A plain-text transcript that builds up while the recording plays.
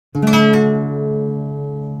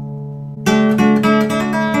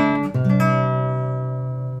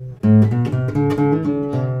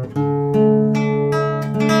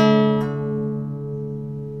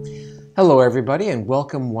everybody, and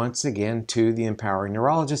welcome once again to The Empowering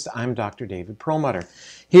Neurologist. I'm Dr. David Perlmutter.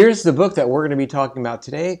 Here's the book that we're going to be talking about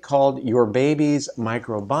today called Your Baby's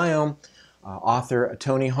Microbiome. Author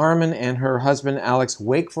Toni Harman and her husband Alex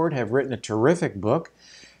Wakeford have written a terrific book.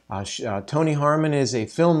 Toni Harman is a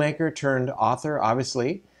filmmaker turned author,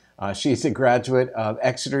 obviously. She's a graduate of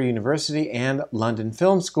Exeter University and London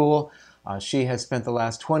Film School. She has spent the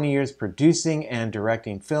last 20 years producing and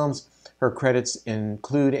directing films. Her credits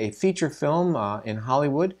include a feature film in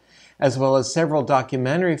Hollywood, as well as several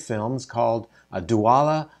documentary films called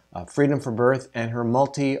Douala, Freedom for Birth, and her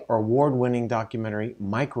multi-award-winning documentary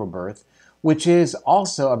Microbirth, which is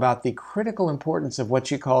also about the critical importance of what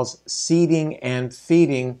she calls seeding and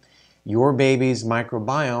feeding your baby's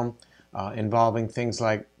microbiome, involving things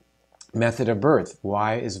like method of birth,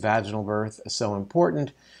 why is vaginal birth so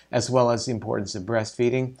important, as well as the importance of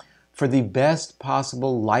breastfeeding for the best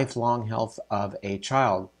possible lifelong health of a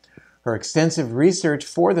child. Her extensive research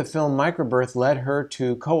for the film Microbirth led her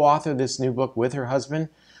to co-author this new book with her husband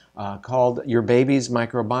called Your Baby's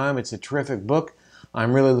Microbiome. It's a terrific book.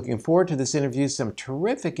 I'm really looking forward to this interview. Some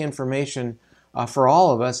terrific information for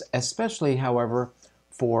all of us, especially, however,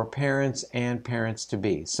 for parents and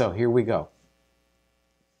parents-to-be. So here we go.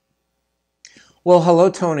 Well, hello,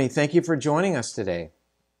 Toni. Thank you for joining us today.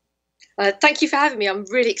 Thank you for having me. I'm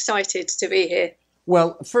really excited to be here.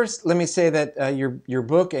 Well, first, let me say that your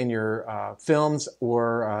book and your films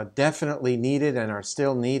were definitely needed and are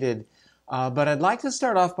still needed. But I'd like to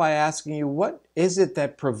start off by asking you, what is it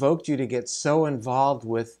that provoked you to get so involved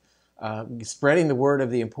with spreading the word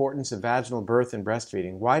of the importance of vaginal birth and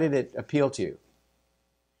breastfeeding? Why did it appeal to you?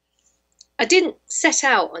 I didn't set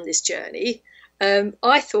out on this journey.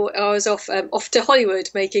 I thought I was off to Hollywood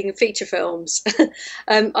making feature films.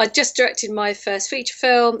 I just directed my first feature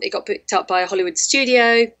film. It got picked up by a Hollywood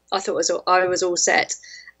studio. I thought I was all set.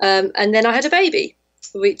 And then I had a baby,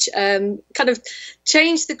 which kind of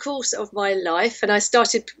changed the course of my life. And I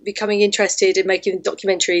started becoming interested in making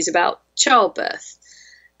documentaries about childbirth.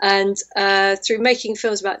 And through making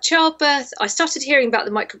films about childbirth, I started hearing about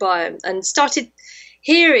the microbiome and started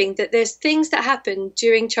hearing that there's things that happen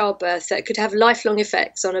during childbirth that could have lifelong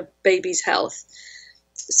effects on a baby's health.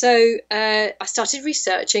 So I started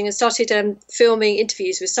researching and started filming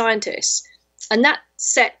interviews with scientists. And that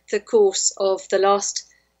set the course of the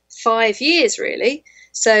last 5 years, really.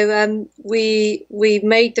 So we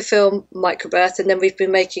made the film Microbirth, and then we've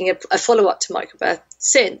been making a follow-up to Microbirth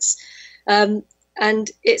since. And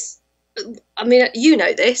it's, I mean, you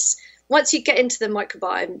know this. Once you get into the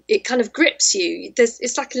microbiome, it kind of grips you.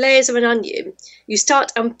 It's like layers of an onion. You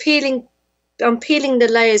start peeling the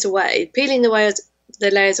layers away,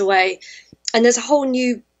 and there's a whole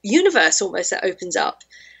new universe almost that opens up.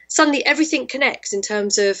 Suddenly everything connects in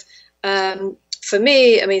terms of, for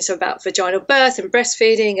me, I mean, so about vaginal birth and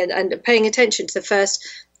breastfeeding and paying attention to the first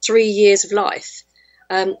 3 years of life,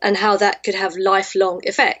 and how that could have lifelong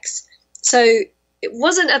effects. So it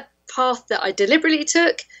wasn't a path that I deliberately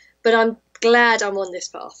took, but I'm glad I'm on this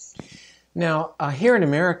path. Now, here in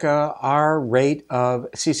America, our rate of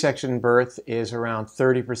C-section birth is around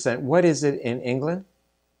 30%. What is it in England?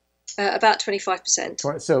 About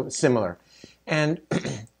 25%. So similar. And,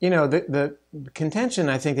 you know, the contention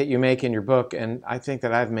I think that you make in your book, and I think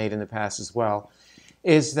that I've made in the past as well,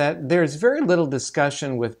 is that there's very little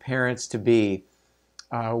discussion with parents-to-be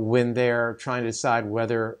when they're trying to decide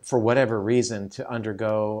whether, for whatever reason, to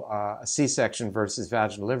undergo a C-section versus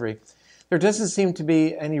vaginal delivery. There doesn't seem to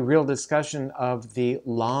be any real discussion of the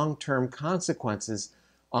long-term consequences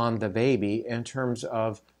on the baby in terms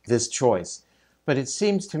of this choice. But it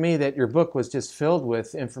seems to me that your book was just filled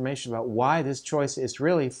with information about why this choice is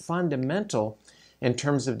really fundamental in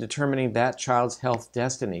terms of determining that child's health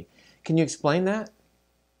destiny. Can you explain that?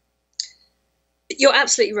 You're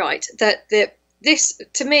absolutely right. This,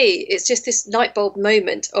 to me, is just this light bulb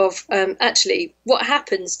moment of actually what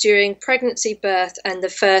happens during pregnancy, birth, and the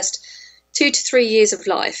first 2 to 3 years of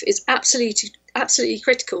life is absolutely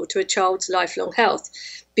critical to a child's lifelong health,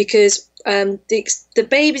 because the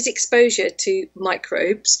baby's exposure to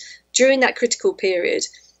microbes during that critical period,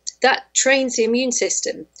 that trains the immune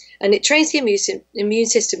system, and it trains the immune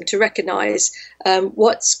system to recognize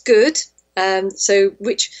what's good, so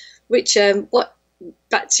what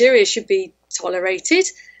bacteria should be tolerated,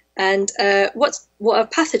 and what are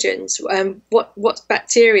pathogens, what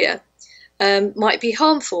bacteria might be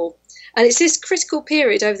harmful. And it's this critical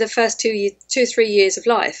period over the first 2 or 3 years of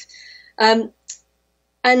life.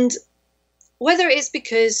 And whether it's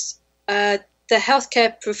because the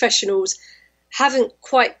healthcare professionals haven't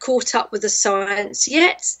quite caught up with the science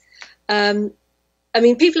yet, I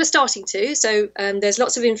mean, people are starting to. So there's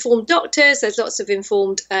lots of informed doctors. There's lots of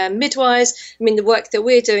informed midwives. I mean, the work that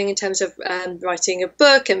we're doing in terms of writing a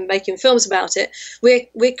book and making films about it,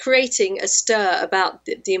 we're creating a stir about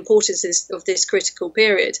the importance of this critical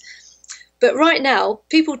period. But right now,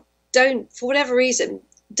 people don't, for whatever reason,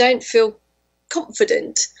 don't feel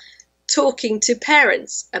confident talking to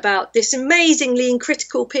parents about this amazingly and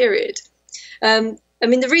critical period. I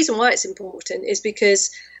mean, the reason why it's important is because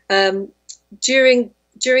during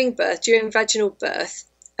vaginal birth,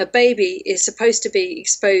 a baby is supposed to be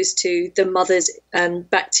exposed to the mother's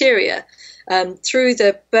bacteria through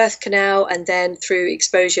the birth canal, and then through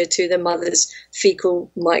exposure to the mother's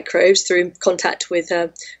fecal microbes through contact with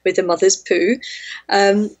the mother's poo,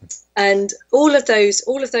 and all of those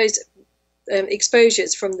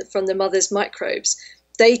exposures from the mother's microbes.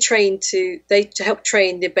 They help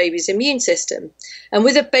train the baby's immune system. And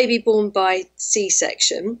with a baby born by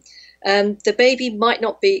C-section, the baby might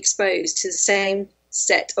not be exposed to the same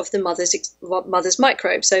set of the mother's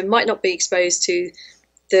microbes. So it might not be exposed to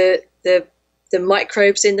the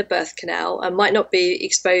microbes in the birth canal, and might not be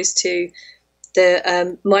exposed to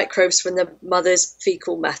the microbes from the mother's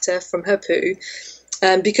fecal matter from her poo,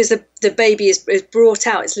 because the baby is brought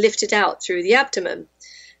out, it's lifted out through the abdomen.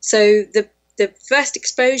 So the first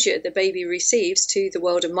exposure the baby receives to the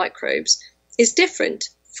world of microbes is different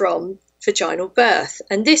from vaginal birth.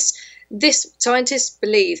 And this scientists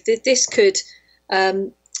believe that this could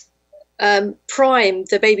prime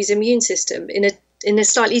the baby's immune system in a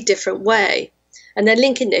slightly different way. And they're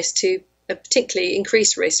linking this to a particularly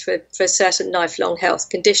increased risk for certain lifelong health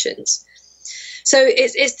conditions. So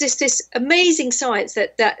it's this amazing science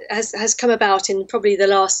that has come about in probably the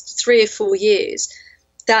last 3 or 4 years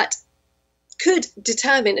that could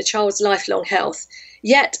determine a child's lifelong health,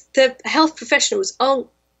 yet the health professionals aren't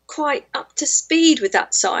quite up to speed with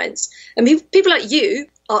that science. I mean, people like you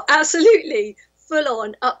are absolutely full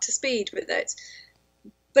on up to speed with it,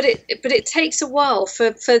 but it takes a while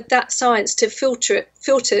for that science to filter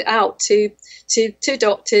out to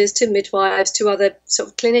doctors, to midwives, to other sort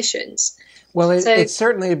of clinicians. Well, it's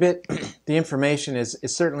certainly a bit, the information is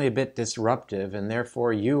certainly a bit disruptive, and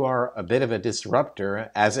therefore you are a bit of a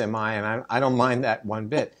disruptor, as am I, and I don't mind that one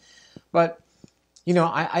bit. But, you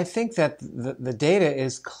know, I think that the data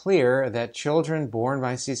is clear that children born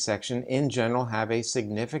by C-section in general have a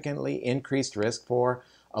significantly increased risk for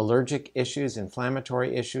allergic issues,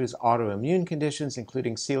 inflammatory issues, autoimmune conditions,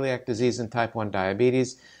 including celiac disease and type 1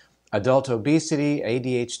 diabetes, adult obesity,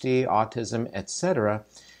 ADHD, autism, etc.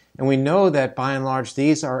 And we know that by and large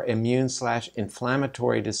these are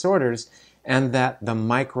immune/inflammatory disorders, and that the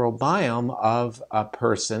microbiome of a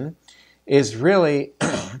person is really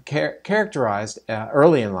characterized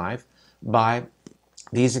early in life by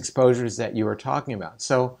these exposures that you were talking about.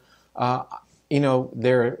 So, you know,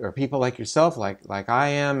 there are people like yourself, like I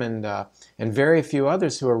am, and very few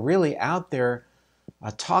others who are really out there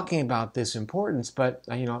talking about this importance. But,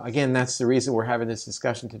 you know, again, that's the reason we're having this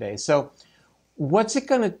discussion today. So what's it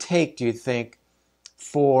going to take, do you think,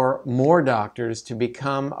 for more doctors to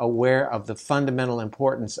become aware of the fundamental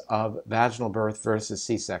importance of vaginal birth versus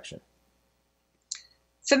C-section?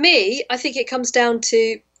 For me, I think it comes down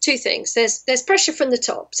to two things. There's pressure from the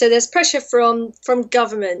top. So there's pressure from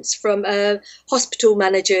governments, from hospital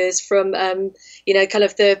managers, from you know, kind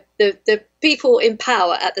of the people in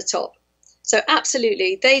power at the top. So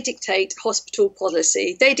absolutely, they dictate hospital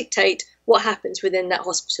policy. They dictate what happens within that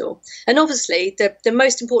hospital. And obviously, the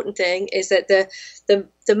most important thing is that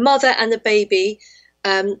the mother and the baby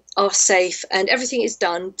are safe, and everything is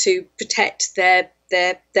done to protect their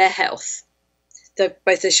health,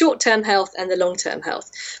 both the short-term health and the long-term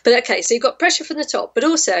health. But okay, so you've got pressure from the top, but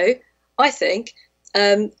also, I think,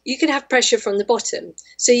 you can have pressure from the bottom.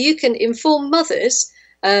 So you can inform mothers,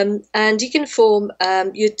 and you can inform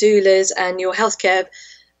your doulas and your healthcare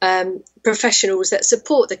professionals that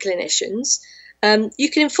support the clinicians. You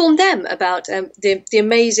can inform them about the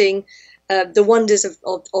amazing, the wonders of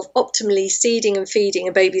optimally seeding and feeding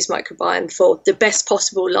a baby's microbiome for the best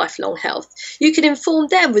possible lifelong health. You can inform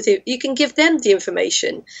them with it. You can give them the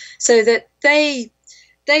information so that they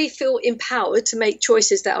feel empowered to make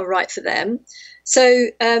choices that are right for them. So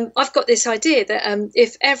I've got this idea that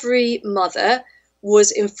if every mother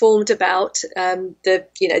was informed about the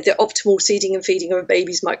optimal seeding and feeding of a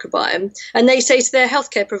baby's microbiome, and they say to their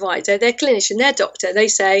healthcare provider, their clinician, their doctor, they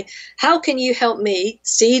say, how can you help me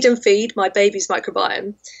seed and feed my baby's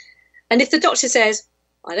microbiome? And if the doctor says,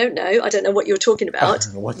 I don't know what you're talking about.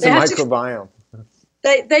 What's the microbiome?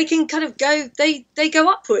 They can kind of go, they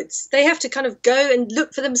go upwards. They have to kind of go and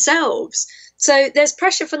look for themselves. So there's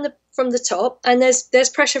pressure from from the top and there's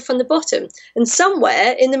pressure from the bottom. And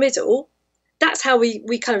somewhere in the middle, that's how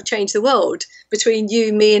we kind of change the world between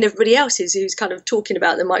you, me, and everybody else who's kind of talking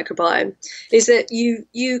about the microbiome, is that you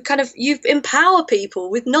empower people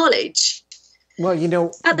with knowledge. Well,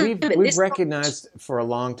 we've recognized for a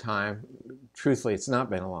long time, truthfully, it's not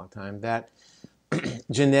been a long time, that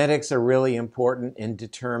genetics are really important in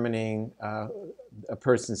determining a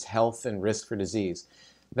person's health and risk for disease.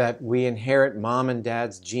 That we inherit mom and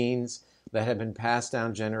dad's genes that have been passed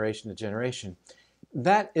down generation to generation.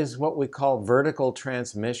 That is what we call vertical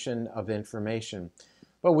transmission of information.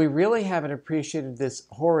 But we really haven't appreciated this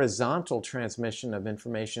horizontal transmission of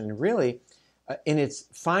information. Really, in its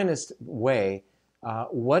finest way,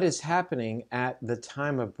 what is happening at the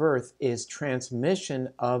time of birth is transmission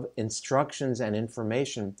of instructions and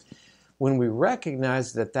information. When we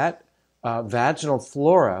recognize that vaginal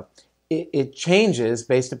flora, it changes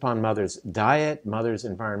based upon mother's diet, mother's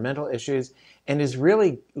environmental issues, and is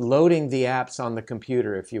really loading the apps on the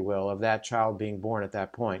computer, if you will, of that child being born at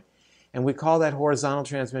that point. And we call that horizontal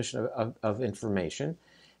transmission of information.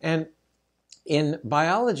 And in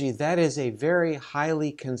biology, that is a very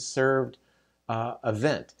highly conserved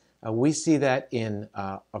event. We see that in,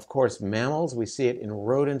 of course, mammals. We see it in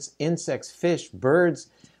rodents, insects, fish, birds.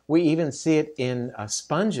 We even see it in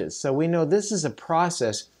sponges. So we know this is a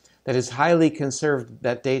process that is highly conserved,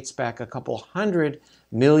 that dates back a couple 100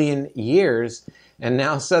 million years. And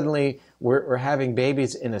now suddenly we're having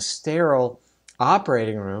babies in a sterile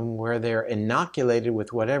operating room where they're inoculated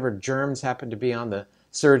with whatever germs happen to be on the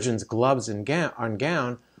surgeon's gloves and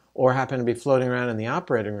gown, or happen to be floating around in the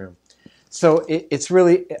operating room. So it's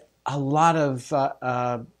really a lot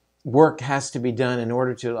of work has to be done in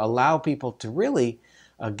order to allow people to really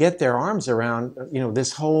get their arms around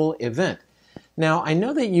this whole event. Now, I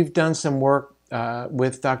know that you've done some work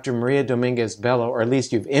with Dr. Maria Dominguez-Bello, or at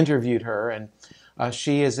least you've interviewed her, and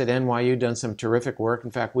she is at NYU, done some terrific work.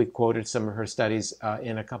 In fact, we quoted some of her studies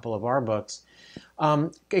in a couple of our books.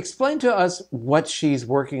 Explain to us what she's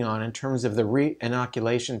working on in terms of the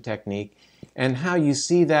re-inoculation technique and how you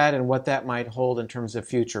see that and what that might hold in terms of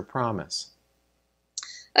future promise.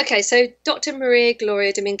 Okay, so Dr. Maria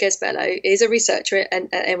Gloria Dominguez-Bello is a researcher at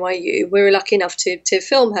NYU. We were lucky enough to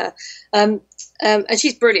film her. And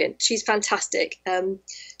she's brilliant. She's fantastic.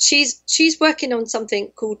 She's working on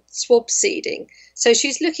something called swab seeding. So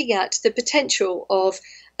she's looking at the potential of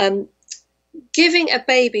giving a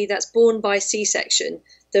baby that's born by C-section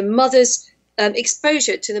the mother's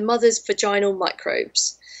exposure to the mother's vaginal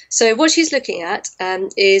microbes. So what she's looking at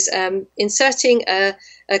is inserting a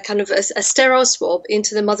kind of a sterile swab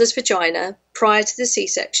into the mother's vagina prior to the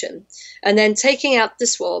C-section, and then taking out the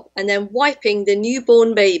swab and then wiping the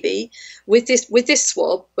newborn baby with this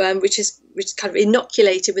swab, which is kind of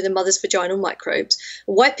inoculated with the mother's vaginal microbes,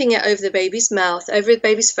 wiping it over the baby's mouth, over the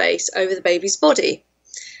baby's face, over the baby's body,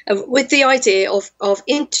 with the idea of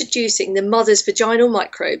introducing the mother's vaginal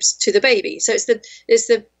microbes to the baby. So it's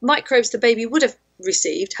the microbes the baby would have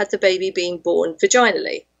received had the baby been born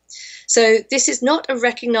vaginally. So this is not a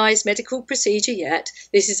recognized medical procedure yet.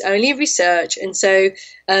 This is only research, and so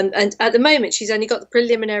and at the moment she's only got the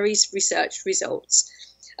preliminary research results.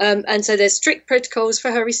 And so there's strict protocols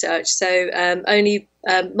for her research. So only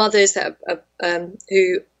mothers that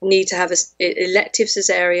who need to have an elective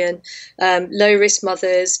cesarean, low risk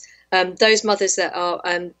mothers, those mothers that are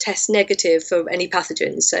test negative for any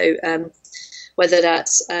pathogens. So whether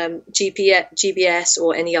that's GBS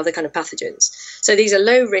or any other kind of pathogens. So these are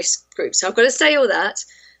low risk groups. So I've got to say all that,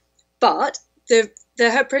 but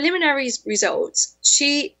her preliminary results,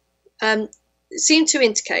 she seemed to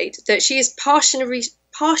indicate that she is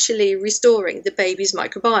partially restoring the baby's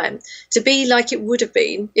microbiome to be like it would have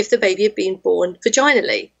been if the baby had been born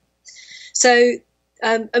vaginally. So,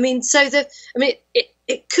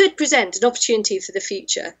 it could present an opportunity for the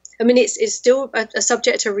future. I mean, it's still a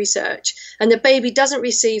subject of research, and the baby doesn't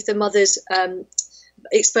receive the mother's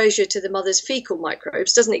exposure to the mother's fecal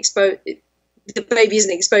microbes. The baby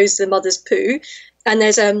isn't exposed to the mother's poo. And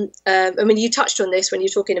there's you touched on this when you're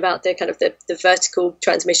talking about the kind of the vertical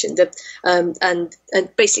transmission,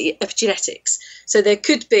 and basically epigenetics. So there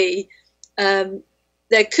could be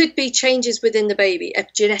changes within the baby,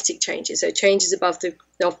 epigenetic changes, so changes above the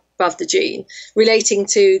gene, relating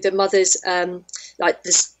to the mother's like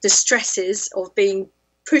the stresses of being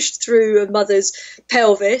pushed through a mother's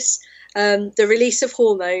pelvis, the release of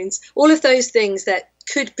hormones, all of those things that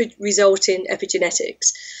could result in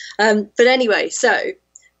epigenetics. But anyway, so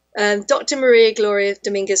Dr. Maria Gloria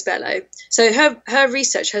Dominguez-Bello, so her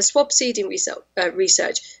research, her swab seeding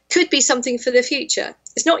research could be something for the future.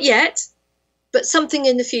 It's not yet, but something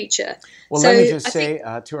in the future. Well, So let me just I say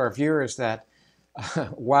think, to our viewers that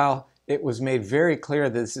while it was made very clear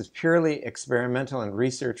that this is purely experimental and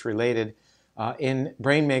research related, in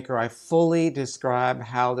BrainMaker, I fully describe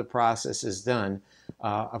how the process is done.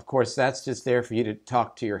 Of course, that's just there for you to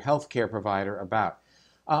talk to your healthcare provider about.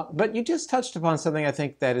 But you just touched upon something I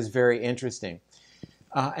think that is very interesting.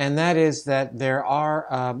 And that is that there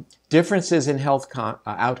are differences in health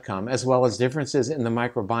outcome, as well as differences in the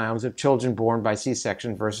microbiomes of children born by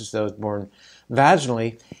C-section versus those born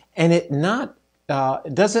vaginally. And it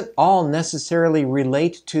doesn't all necessarily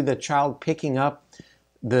relate to the child picking up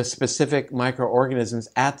the specific microorganisms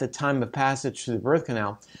at the time of passage through the birth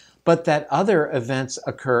canal, but that other events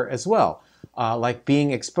occur as well, like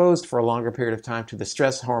being exposed for a longer period of time to the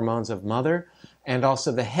stress hormones of mother, and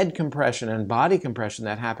also the head compression and body compression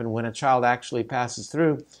that happen when a child actually passes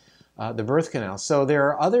through the birth canal. So there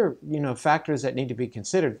are other, factors that need to be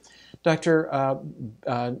considered. Dr.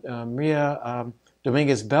 Maria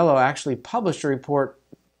Dominguez-Bello actually published a report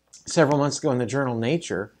several months ago in the journal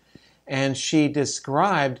Nature, and she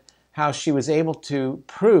described how she was able to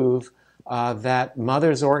prove that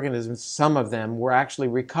mother's organisms, some of them, were actually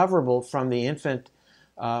recoverable from the infant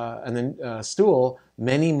and the stool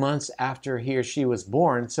many months after he or she was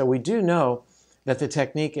born. So we do know that the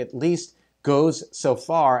technique at least goes so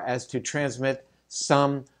far as to transmit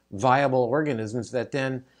some viable organisms that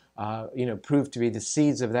then prove to be the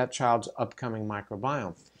seeds of that child's upcoming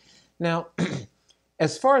microbiome. Now,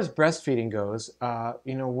 as far as breastfeeding goes,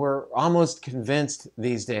 we're almost convinced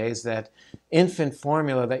these days that infant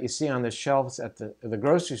formula that you see on the shelves at the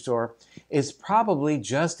grocery store is probably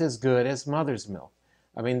just as good as mother's milk.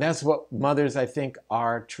 I mean, that's what mothers, I think,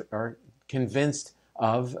 are convinced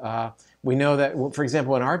of. We know that, for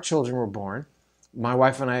example, when our children were born, my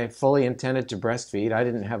wife and I fully intended to breastfeed. I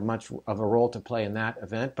didn't have much of a role to play in that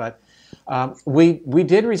event, but we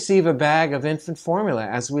did receive a bag of infant formula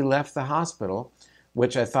as we left the hospital,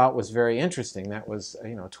 which I thought was very interesting. That was,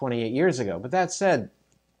 28 years ago. But that said,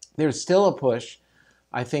 there's still a push,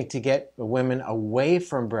 I think, to get women away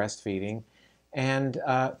from breastfeeding. And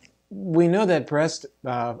we know that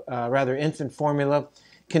infant formula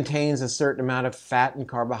contains a certain amount of fat and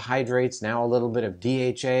carbohydrates, now a little bit of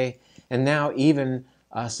DHA, and now even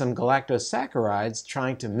some galactosaccharides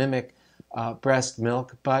trying to mimic breast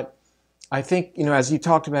milk. But I think, as you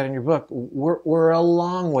talked about in your book, we're a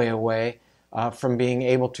long way away from being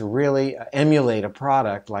able to really emulate a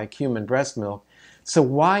product like human breast milk. So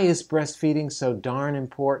why is breastfeeding so darn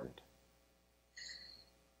important?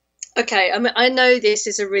 Okay, I mean, I know this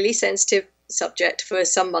is a really sensitive subject for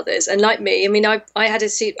some mothers, and like me, I mean, I had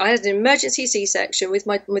an emergency C-section with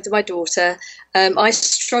my daughter. I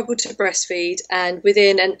struggled to breastfeed, and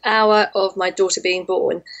within an hour of my daughter being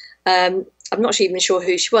born, I'm not even sure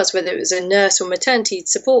who she was, whether it was a nurse or maternity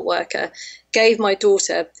support worker, gave my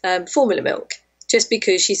daughter formula milk just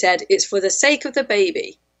because she said it's for the sake of the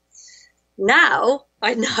baby. Now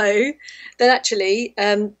I know that actually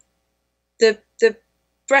the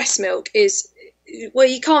breast milk is, well,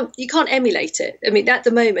 you can't emulate it. I mean, at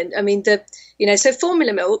the moment, I mean, so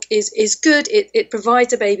formula milk is good. It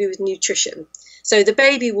provides a baby with nutrition, so the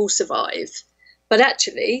baby will survive. But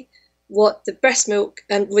actually, what the breast milk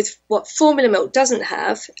and with what formula milk doesn't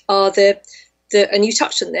have are and you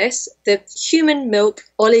touched on this, the human milk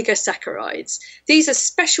oligosaccharides. These are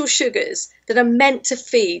special sugars that are meant to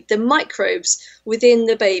feed the microbes within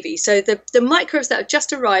the baby. So the microbes that have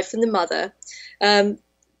just arrived from the mother,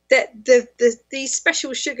 these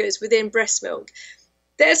special sugars within breast milk,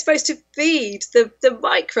 they're supposed to feed the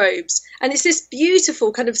microbes. And it's this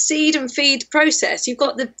beautiful kind of seed and feed process. You've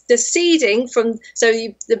got the seeding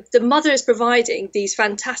the mother is providing these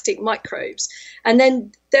fantastic microbes. And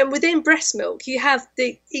then within breast milk, you have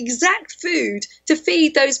the exact food to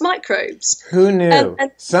feed those microbes. Who knew?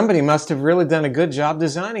 And somebody must have really done a good job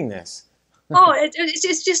designing this.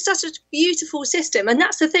 It's just such a beautiful system. And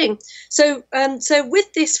that's the thing. So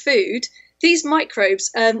with this food, these microbes,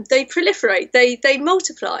 they proliferate, they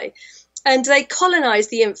multiply, and they colonize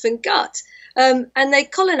the infant gut. And they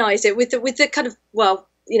colonize it with the kind of,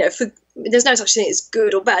 there's no such thing as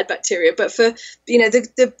good or bad bacteria, but for,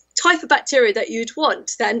 the type of bacteria that you'd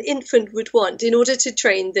want, that an infant would want in order to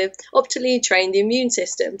optimally train the immune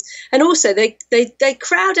system. And also they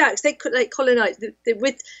crowd out, they colonize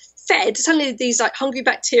with fed, suddenly these like hungry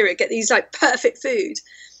bacteria get these like perfect food.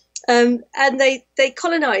 And they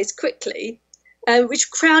colonize quickly,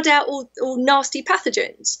 which crowd out all nasty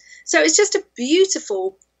pathogens. So it's just a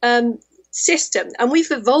beautiful system, and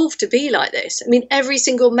we've evolved to be like this. I mean, every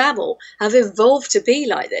single mammal have evolved to be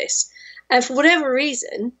like this, and for whatever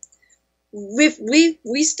reason,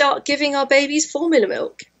 we start giving our babies formula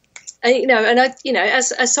milk. And,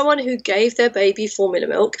 as someone who gave their baby formula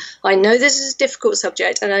milk, I know this is a difficult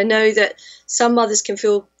subject, and I know that some mothers can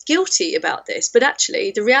feel guilty about this, but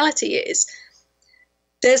actually the reality is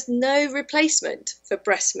there's no replacement for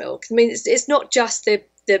breast milk. I mean, it's not just the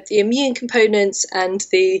immune components and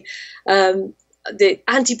the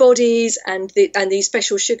antibodies and these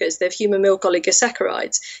special sugars, the human milk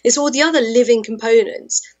oligosaccharides. It's all the other living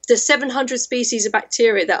components, the 700 species of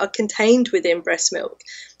bacteria that are contained within breast milk.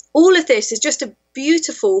 All of this is just a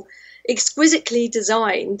beautiful, exquisitely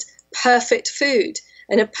designed, perfect food,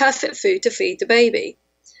 and a perfect food to feed the baby.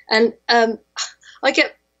 And I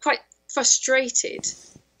get quite frustrated.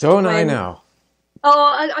 Don't I know?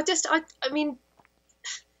 Oh, I mean,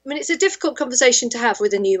 it's a difficult conversation to have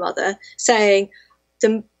with a new mother, saying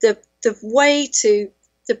the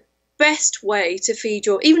best way to feed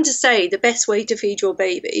your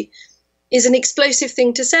baby is an explosive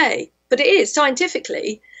thing to say, but it is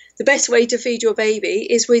scientifically. The best way to feed your baby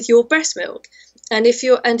is with your breast milk. And if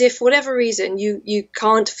for whatever reason you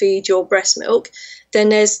can't feed your breast milk, then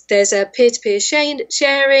there's a peer-to-peer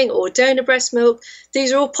sharing or donor breast milk.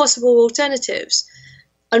 These are all possible alternatives.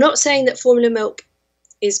 I'm not saying that formula milk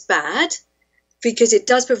is bad, because it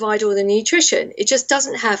does provide all the nutrition. It just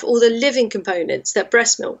doesn't have all the living components that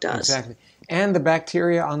breast milk does. Exactly. And the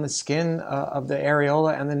bacteria on the skin of the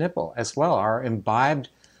areola and the nipple as well are imbibed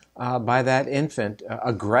by that infant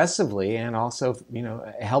aggressively, and also,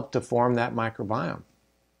 help to form that microbiome.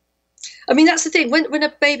 I mean, that's the thing. When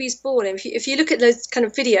a baby's born, if you look at those kind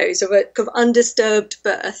of videos of a kind of undisturbed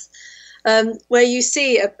birth, where you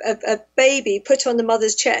see a baby put on the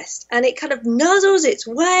mother's chest, and it kind of nuzzles its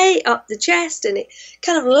way up the chest, and it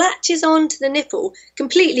kind of latches onto the nipple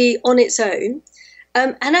completely on its own.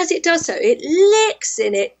 And as it does so, it licks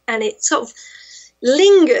in it, and it sort of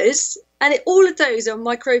lingers. And all of those are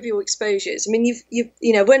microbial exposures. I mean,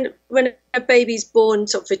 when a baby's born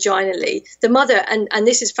sort of vaginally, the mother, and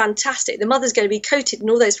this is fantastic, the mother's going to be coated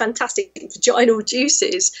in all those fantastic vaginal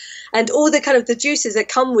juices and all the kind of the juices that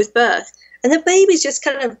come with birth. And the baby's just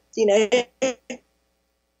kind of,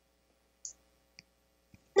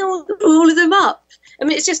 all of them up. I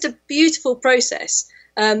mean, it's just a beautiful process.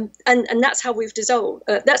 And that's how we've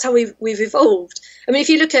that's how we've evolved. I mean, if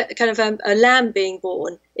you look at kind of a lamb being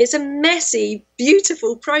born, it's a messy,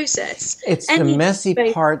 beautiful process. It's the messy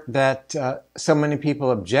part that so many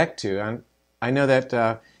people object to. And I know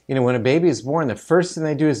that when a baby is born, the first thing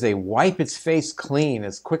they do is they wipe its face clean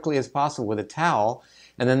as quickly as possible with a towel,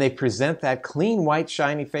 and then they present that clean, white,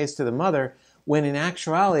 shiny face to the mother. When in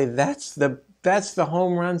actuality, that's the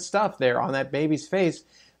home run stuff there on that baby's face.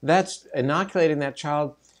 That's inoculating that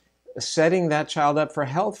child, setting that child up for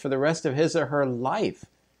health for the rest of his or her life.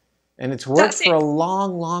 And it's worked for a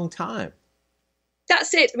long, long time.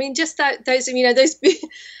 That's it. I mean, just those, I mean,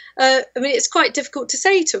 it's quite difficult to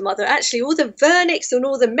say to a mother, actually, all the vernix and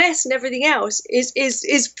all the mess and everything else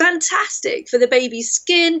is fantastic for the baby's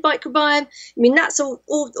skin microbiome. I mean, that's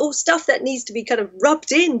all stuff that needs to be kind of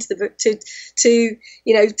rubbed into to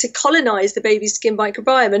colonize the baby's skin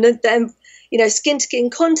microbiome. And then, skin-to-skin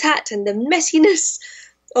contact and the messiness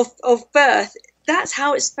of birth, that's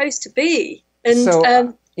how it's supposed to be. And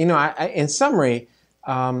so, in summary,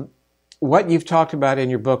 what you've talked about in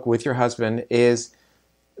your book with your husband is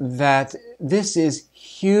that this is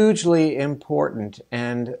hugely important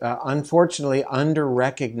and unfortunately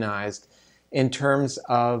under-recognized in terms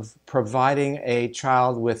of providing a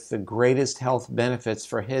child with the greatest health benefits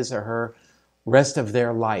for his or her rest of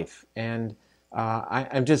their life. And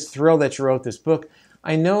I'm just thrilled that you wrote this book.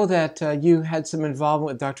 I know that you had some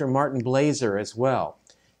involvement with Dr. Martin Blaser as well.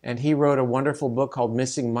 And he wrote a wonderful book called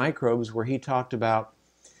Missing Microbes, where he talked about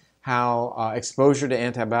how exposure to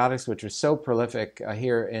antibiotics, which are so prolific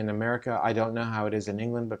here in America, I don't know how it is in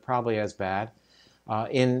England, but probably as bad,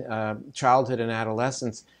 in childhood and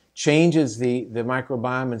adolescence, changes the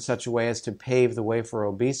microbiome in such a way as to pave the way for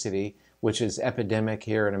obesity, which is epidemic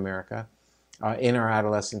here in America, in our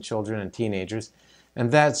adolescent children and teenagers.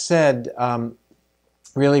 And that said,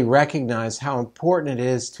 really recognize how important it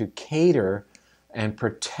is to cater to and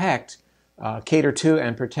protect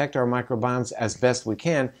our microbiomes as best we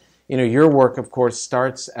can. Your work, of course,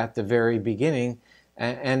 starts at the very beginning,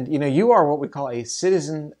 and you are what we call a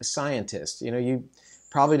citizen scientist. You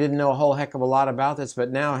probably didn't know a whole heck of a lot about this,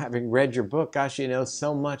 but now, having read your book, gosh, you know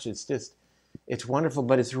so much. It's wonderful,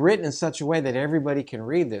 but it's written in such a way that everybody can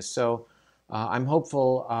read this. So I'm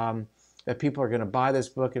hopeful that people are going to buy this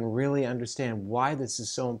book and really understand why this is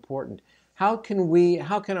so important. How can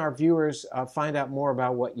our viewers find out more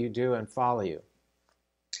about what you do and follow you?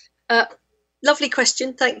 Lovely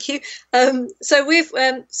question, thank you. So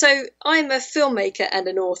I'm a filmmaker and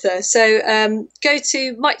an author. So go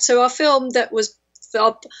to Mike. So our film that was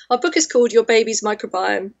our book is called Your Baby's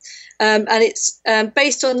Microbiome, and it's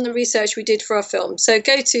based on the research we did for our film. So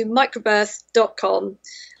go to microbirth.com.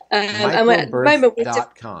 And at the moment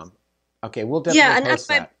Microbirth.com. Okay, we'll definitely post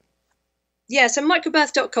that. Yeah, so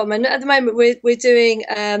microbirth.com, and at the moment we're doing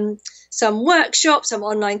some workshops, some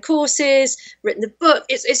online courses, written the book.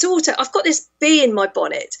 It's all I've got this bee in my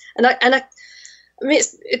bonnet, and I mean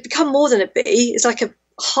it's become more than a bee. It's like a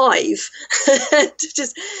hive.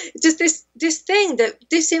 just this thing that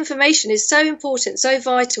this information is so important, so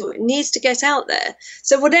vital. It needs to get out there.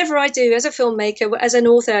 So whatever I do as a filmmaker, as an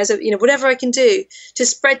author, as a whatever I can do to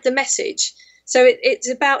spread the message. So it's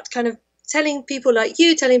about kind of telling people like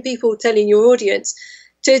you, telling your audience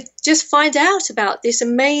to just find out about this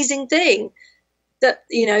amazing thing that,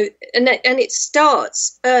 and it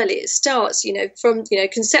starts early. It starts, from,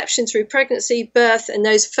 conception through pregnancy, birth, and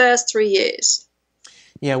those first 3 years.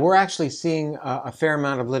 Yeah, we're actually seeing a fair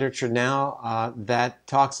amount of literature now that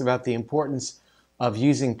talks about the importance of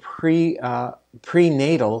using prenatal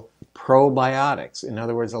probiotics. In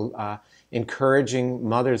other words, encouraging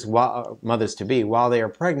mothers-to-be while they are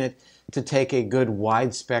pregnant to take a good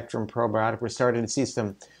wide spectrum probiotic. We're starting to see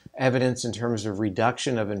some evidence in terms of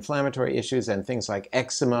reduction of inflammatory issues and things like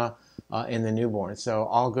eczema in the newborn. So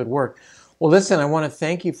all good work. Well, listen, I want to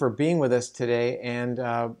thank you for being with us today, and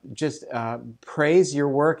just praise your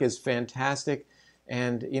work is fantastic.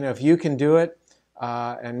 And if you can do it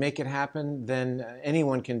and make it happen, then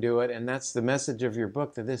anyone can do it. And that's the message of your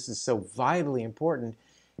book, that this is so vitally important.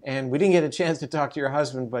 And we didn't get a chance to talk to your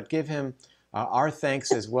husband, but give him our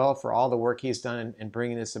thanks as well for all the work he's done in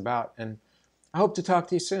bringing this about. And I hope to talk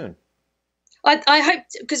to you soon. I hope,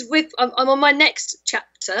 because I'm on my next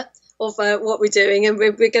chapter of what we're doing, and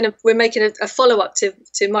we're making a follow-up to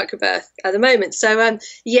Microbirth at the moment. So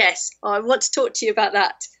yes, I want to talk to you about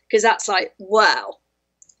that, because that's like wow.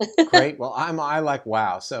 Great. Well, I like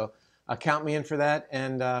wow. So count me in for that,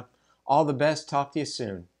 and all the best. Talk to you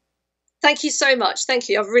soon. Thank you so much. Thank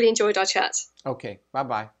you. I've really enjoyed our chat. Okay.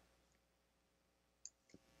 Bye-bye.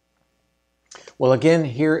 Well, again,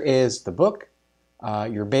 here is the book,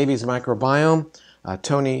 Your Baby's Microbiome.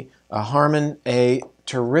 Toni Harman, a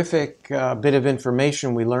terrific bit of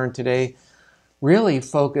information we learned today, really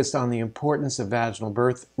focused on the importance of vaginal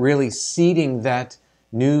birth, really seeding that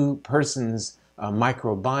new person's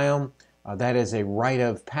microbiome. That is a rite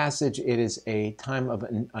of passage. It is a time of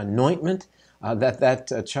anointment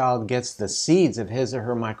that child gets the seeds of his or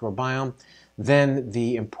her microbiome. Then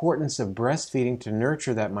the importance of breastfeeding to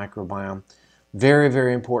nurture that microbiome. Very,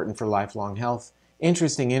 very important for lifelong health.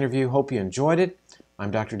 Interesting interview. Hope you enjoyed it. I'm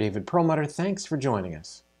Dr. David Perlmutter. Thanks for joining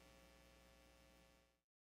us.